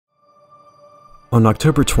On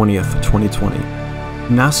October 20th, 2020,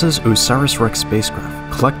 NASA's OSIRIS-REx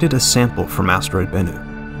spacecraft collected a sample from Asteroid Bennu.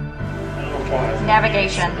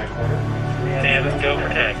 Navigation. Nav, go for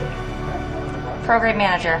tag. Program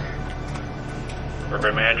Manager.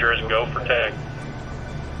 Program Manager is go for tag.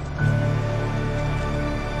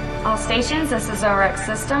 All stations, this is OREX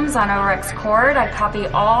Systems on OREX Chord. I copy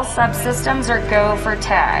all subsystems are go for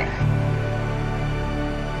tag.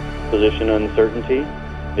 Position uncertainty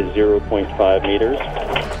is 0.5 meters.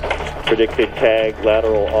 Predicted tag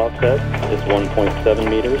lateral offset is 1.7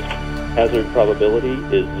 meters. Hazard probability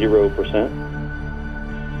is 0%.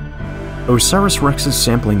 OSIRIS-REx's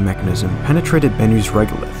sampling mechanism penetrated Bennu's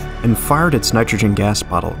regolith and fired its nitrogen gas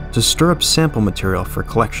bottle to stir up sample material for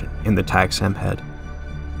collection in the TAG-SAM head.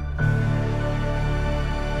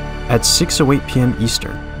 At 6:08 p.m.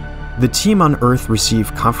 Eastern, the team on Earth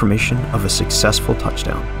received confirmation of a successful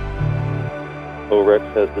touchdown. OREX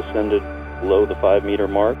has descended below the 5-meter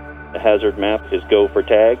mark. The hazard map is go for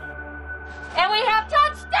tag. And we have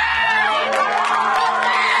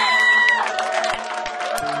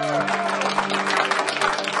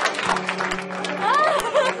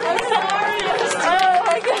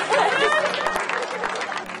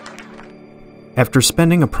After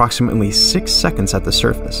spending approximately 6 seconds at the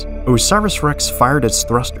surface, OSIRIS-REx fired its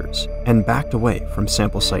thrusters and backed away from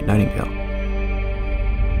sample site Nightingale.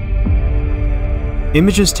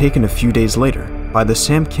 Images taken a few days later by the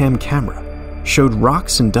SAMCAM camera showed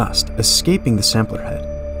rocks and dust escaping the sampler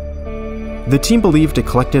head. The team believed it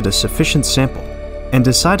collected a sufficient sample and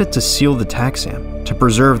decided to seal the TAG-SAM to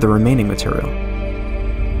preserve the remaining material.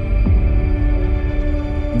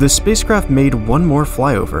 The spacecraft made one more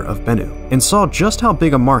flyover of Bennu and saw just how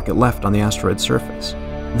big a mark it left on the asteroid's surface.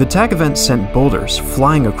 The tag event sent boulders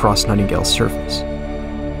flying across Nightingale's surface.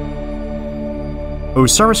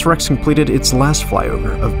 OSIRIS-REx completed its last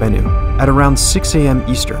flyover of Bennu at around 6 a.m.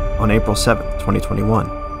 Eastern on April 7, 2021,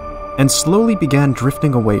 and slowly began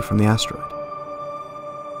drifting away from the asteroid.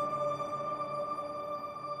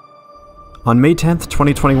 On May 10,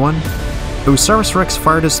 2021, OSIRIS-REx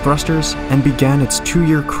fired its thrusters and began its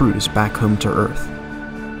 2-year cruise back home to Earth.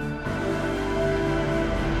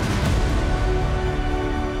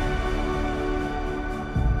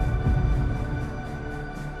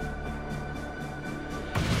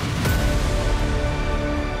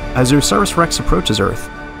 As OSIRIS-REx approaches Earth,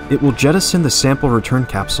 it will jettison the sample return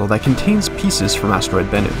capsule that contains pieces from Asteroid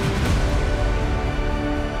Bennu.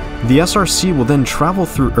 The SRC will then travel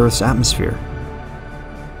through Earth's atmosphere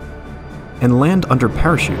and land under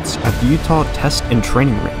parachutes at the Utah Test and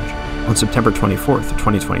Training Range on September 24th,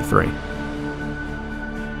 2023.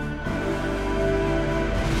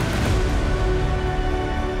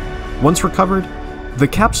 Once recovered, the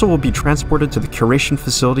capsule will be transported to the curation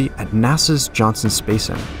facility at NASA's Johnson Space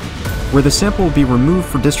Center, where the sample will be removed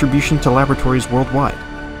for distribution to laboratories worldwide,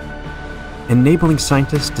 enabling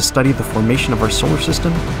scientists to study the formation of our solar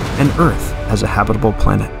system and Earth as a habitable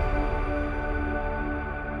planet.